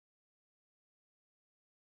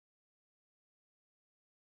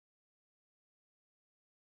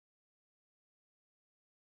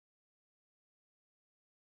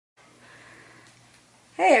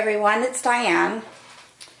Hey everyone, it's Diane.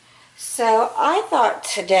 So I thought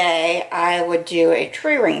today I would do a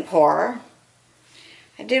tree ring pour.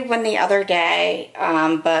 I did one the other day,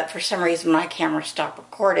 but for some reason my camera stopped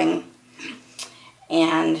recording.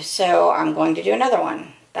 And so I'm going to do another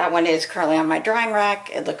one. That one is currently on my drying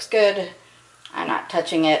rack. It looks good. I'm not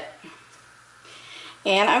touching it.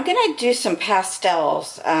 And I'm going to do some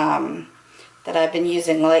pastels that I've been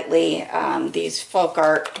using lately. These folk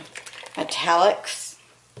art metallics.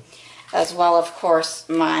 As well, of course,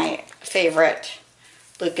 my favorite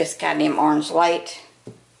Lucas Cadmium Orange Light.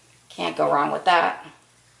 Can't go wrong with that.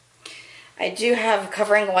 I do have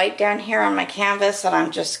covering white down here on my canvas that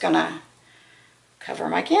I'm just going to cover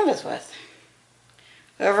my canvas with.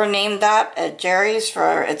 Whoever named that at Jerry's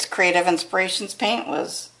for its Creative Inspirations paint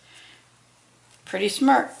was pretty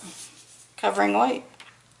smart. Covering white.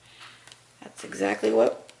 That's exactly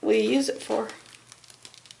what we use it for.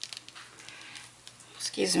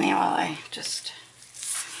 Excuse me while I just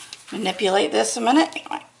manipulate this a minute. You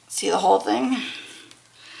might see the whole thing.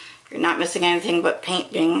 You're not missing anything but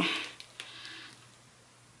paint being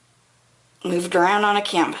moved around on a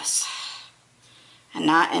canvas. And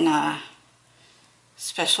not in a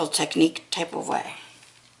special technique type of way.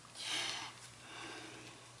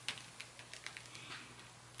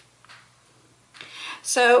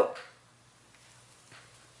 So,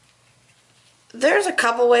 there's a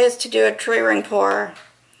couple ways to do a tree ring pour,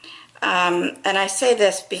 and I say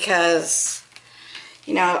this because,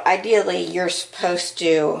 you know, ideally you're supposed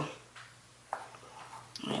to,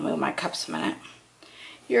 let me move my cups a minute,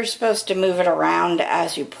 you're supposed to move it around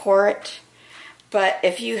as you pour it, but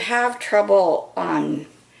if you have trouble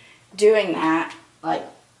doing that, like,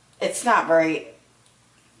 it's not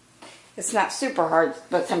super hard,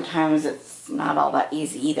 but sometimes it's not all that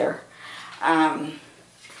easy either.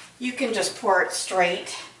 You can just pour it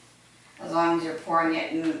straight, as long as you're pouring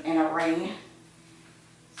it in a ring.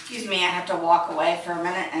 Excuse me, I have to walk away for a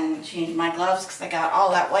minute and change my gloves because I got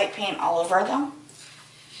all that white paint all over them.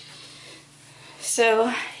 So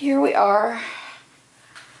here we are.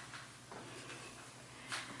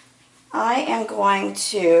 I am going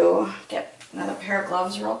to get another pair of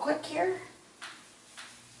gloves real quick here.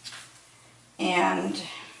 And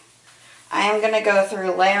I am going to go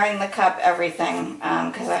through layering the cup, everything,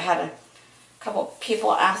 because I had a couple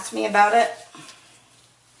people ask me about it.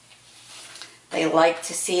 They like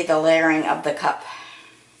to see the layering of the cup.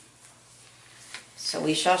 So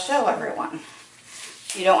we shall show everyone.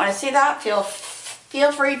 If you don't want to see that, feel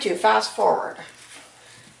free to fast forward.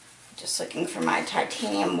 Just looking for my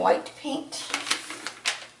titanium white paint,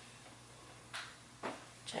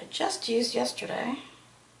 which I just used yesterday.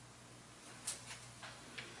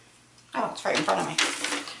 Oh, it's right in front of me.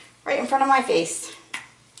 Right in front of my face.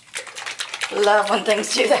 Love when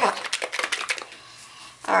things do that.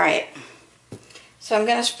 Alright. So I'm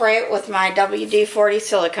going to spray it with my WD-40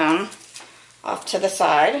 silicone off to the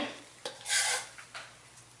side.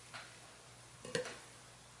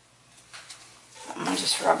 I'm going to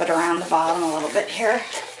just rub it around the bottom a little bit here.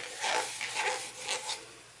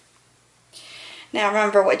 Now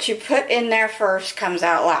remember, what you put in there first comes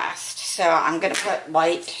out last. So I'm going to put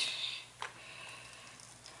white.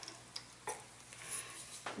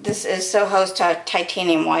 This is Soho's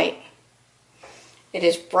titanium white. It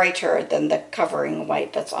is brighter than the covering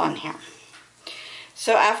white that's on here.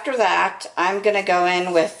 So after that, I'm going to go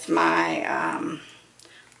in with my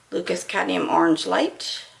Lucas Cadmium Orange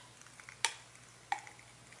Light.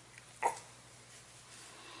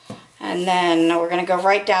 And then we're going to go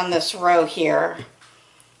right down this row here.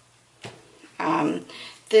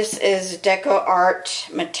 This is Deco Art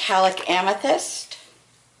Metallic Amethyst.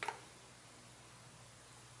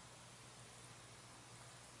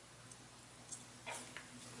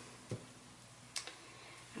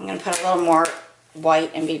 I'm going to put a little more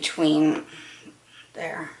white in between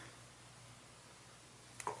there.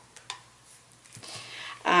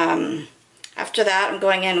 After that, I'm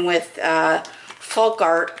going in with Folk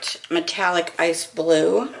Art Metallic Ice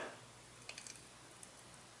Blue.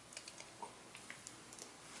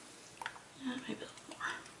 Maybe a little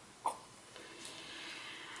more.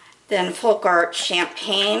 Then Folk Art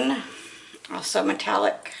Champagne, also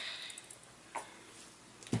metallic.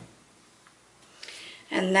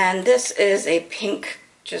 And then this is a pink,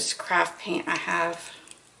 just craft paint I have.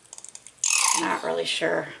 Not really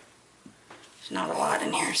sure. There's not a lot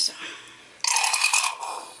in here, so.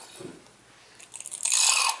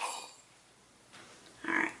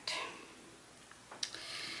 Alright.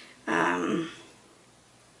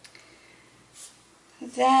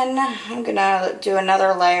 Then I'm gonna do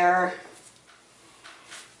another layer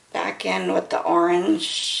back in with the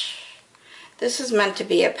orange. This is meant to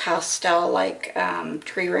be a pastel-like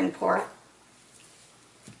tree ring pour.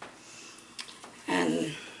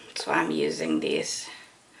 And so I'm using these.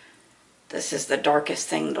 This is the darkest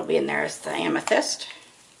thing that'll be in there, is the amethyst.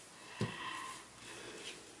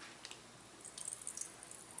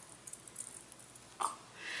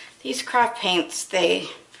 These craft paints, they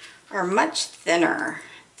are much thinner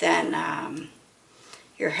than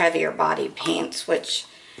your heavier body paints, which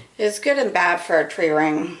is good and bad for a tree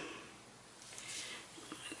ring.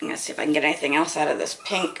 I'm going to see if I can get anything else out of this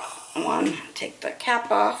pink one. Take the cap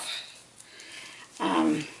off.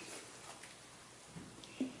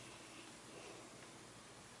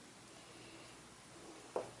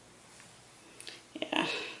 Yeah,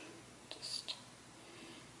 just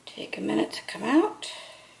take a minute to come out.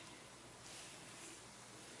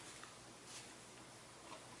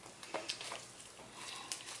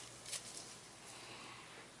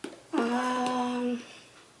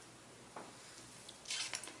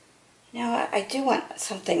 Now I do want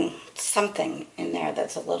something in there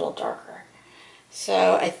that's a little darker.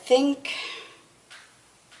 So I think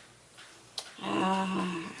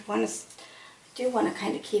I do want to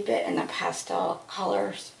kind of keep it in the pastel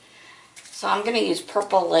colors. So I'm going to use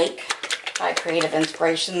Purple Lake by Creative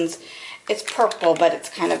Inspirations. It's purple, but it's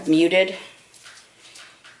kind of muted.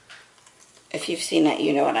 If you've seen it,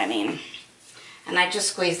 you know what I mean. And I just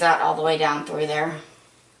squeezed that all the way down through there.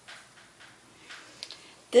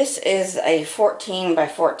 This is a 14 by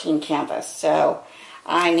 14 canvas, so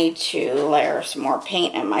I need to layer some more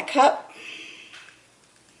paint in my cup.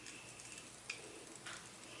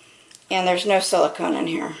 And there's no silicone in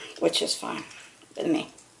here, which is fine with me.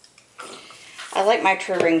 I like my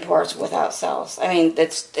true ring pours without cells. I mean,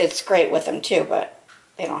 it's great with them too, but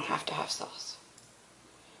they don't have to have cells.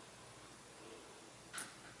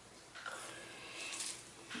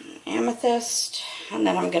 Amethyst, and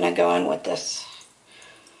then I'm going to go in with this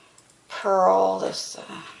pearl, this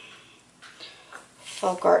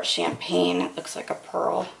Folk Art Champagne. It looks like a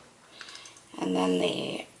pearl. And then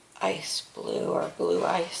the ice blue or blue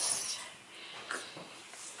ice.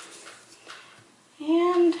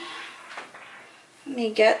 And let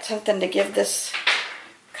me get something to give this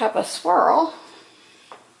cup a swirl.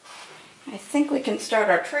 I think we can start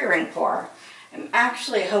our tree ring pour. I'm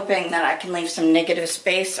actually hoping that I can leave some negative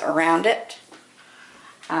space around it.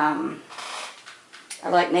 I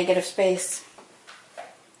like negative space.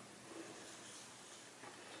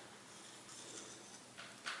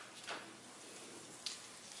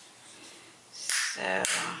 So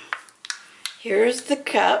here's the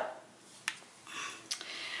cup.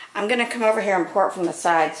 I'm going to come over here and pour it from the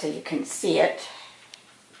side so you can see it.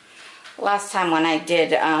 Last time when I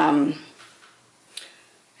did a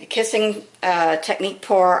kissing technique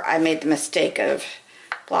pour, I made the mistake of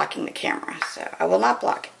blocking the camera, so I will not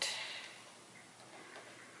block it.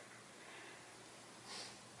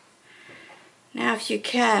 Now if you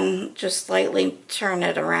can, just slightly turn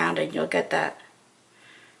it around and you'll get that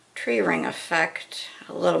tree ring effect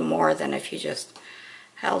a little more than if you just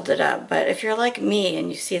held it up. But if you're like me and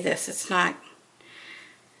you see this, it's not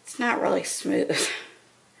really smooth.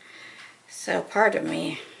 So part of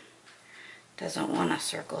me doesn't want to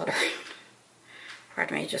circle it around.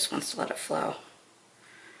 Part of me just wants to let it flow.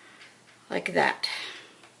 Like that.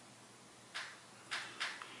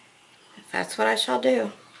 That's what I shall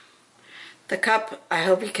do. The cup, I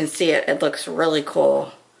hope you can see it. It looks really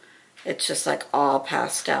cool. It's just like all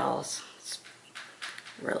pastels. It's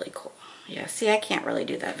really cool. Yeah, see, I can't really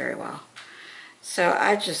do that very well. So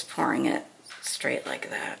I'm just pouring it straight like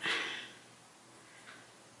that.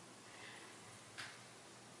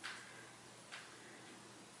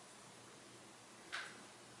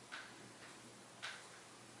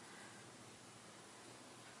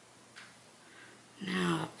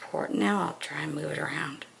 Now I'll try and move it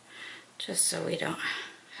around, just so we don't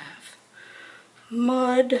have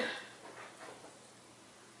mud.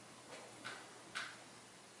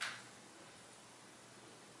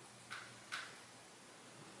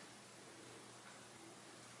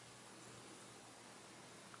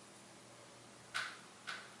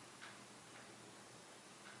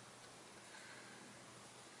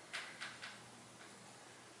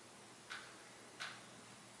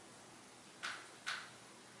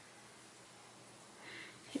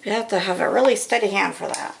 You have to have a really steady hand for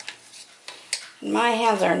that. And my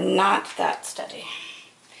hands are not that steady.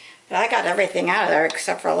 But I got everything out of there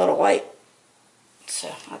except for a little white. So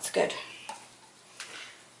that's good.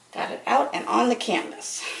 Got it out and on the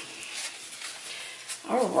canvas.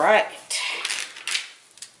 All right.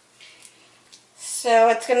 So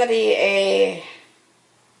it's going to be a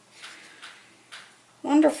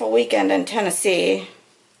wonderful weekend in Tennessee.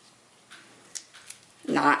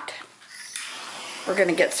 we're going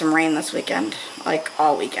to get some rain this weekend, like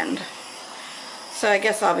all weekend. So I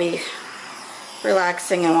guess I'll be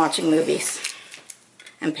relaxing and watching movies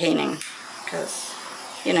and painting, because,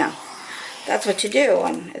 you know, that's what you do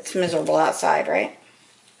when it's miserable outside, right?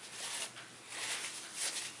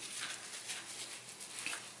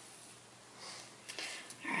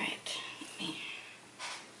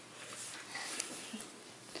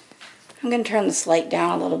 I'm going to turn this light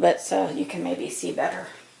down a little bit so you can maybe see better.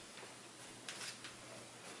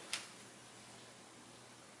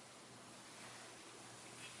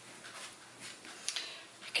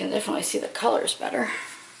 You can definitely see the colors better.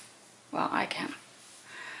 Well, I can.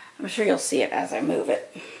 I'm sure you'll see it as I move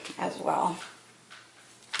it as well.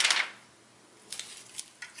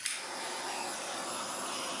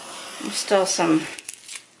 There's still some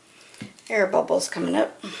air bubbles coming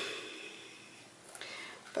up.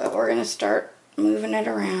 But we're going to start moving it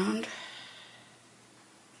around.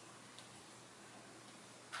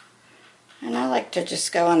 And I like to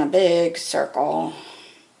just go in a big circle,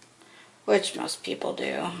 which most people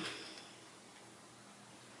do.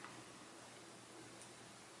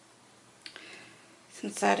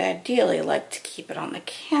 Since I'd ideally like to keep it on the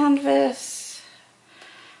canvas,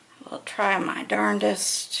 I will try my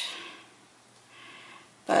darndest.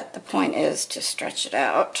 But the point is to stretch it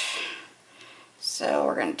out. So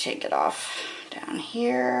we're going to take it off down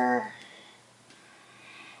here.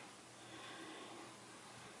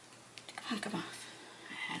 Come off.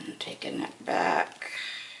 And taking it back.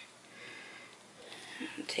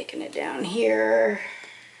 And taking it down here.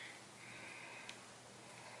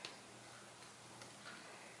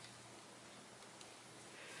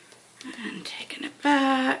 And taking it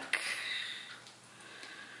back.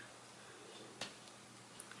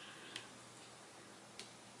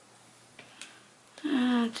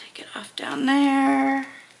 Take it off down there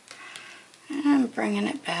and bringing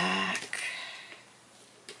it back,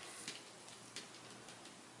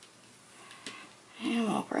 and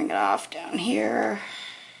we'll bring it off down here,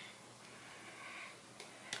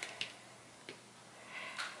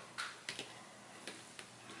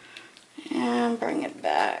 and bring it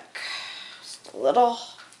back just a little,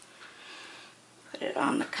 put it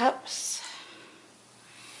on the cups.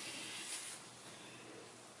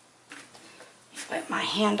 Wipe my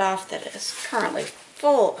hand off that is currently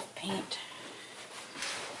full of paint.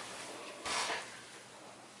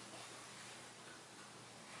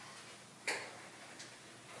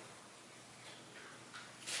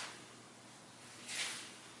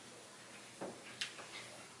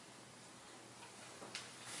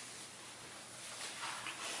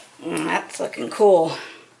 That's looking cool.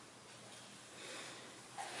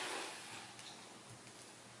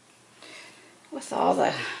 With all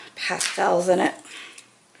the pastels in it.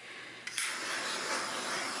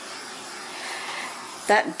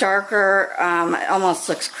 That darker, it almost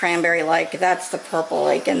looks cranberry-like. That's the purple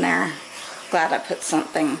lake in there. Glad I put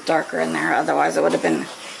something darker in there, otherwise it would have been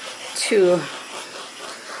too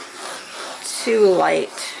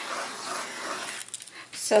light.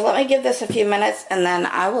 So let me give this a few minutes and then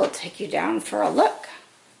I will take you down for a look.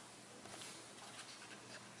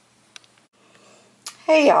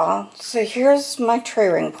 Hey y'all, so here's my tree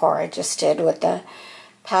ring pour I just did with the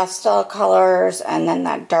pastel colors and then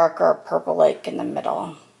that darker purple lake in the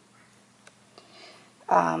middle.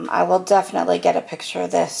 I will definitely get a picture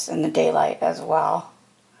of this in the daylight as well,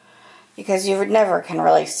 because you never can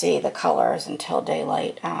really see the colors until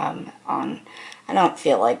daylight. I don't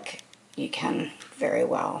feel like you can very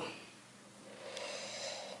well.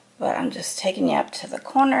 But I'm just taking you up to the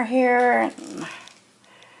corner here,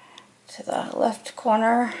 to the left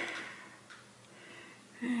corner,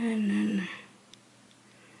 and then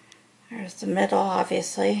there's the middle,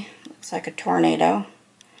 obviously. Looks like a tornado.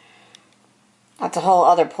 That's a whole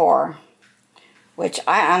other pour, which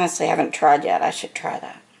I honestly haven't tried yet. I should try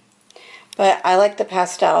that. But I like the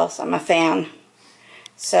pastels. I'm a fan.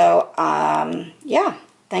 So, yeah.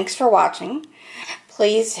 Thanks for watching.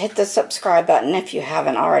 Please hit the subscribe button if you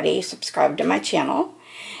haven't already subscribed to my channel.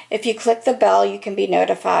 If you click the bell, you can be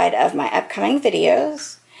notified of my upcoming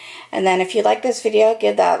videos. And then if you like this video,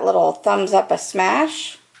 give that little thumbs up a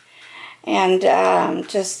smash. And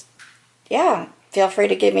just, yeah, feel free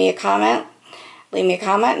to give me a comment. Leave me a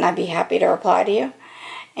comment and I'd be happy to reply to you.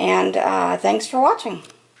 And thanks for watching.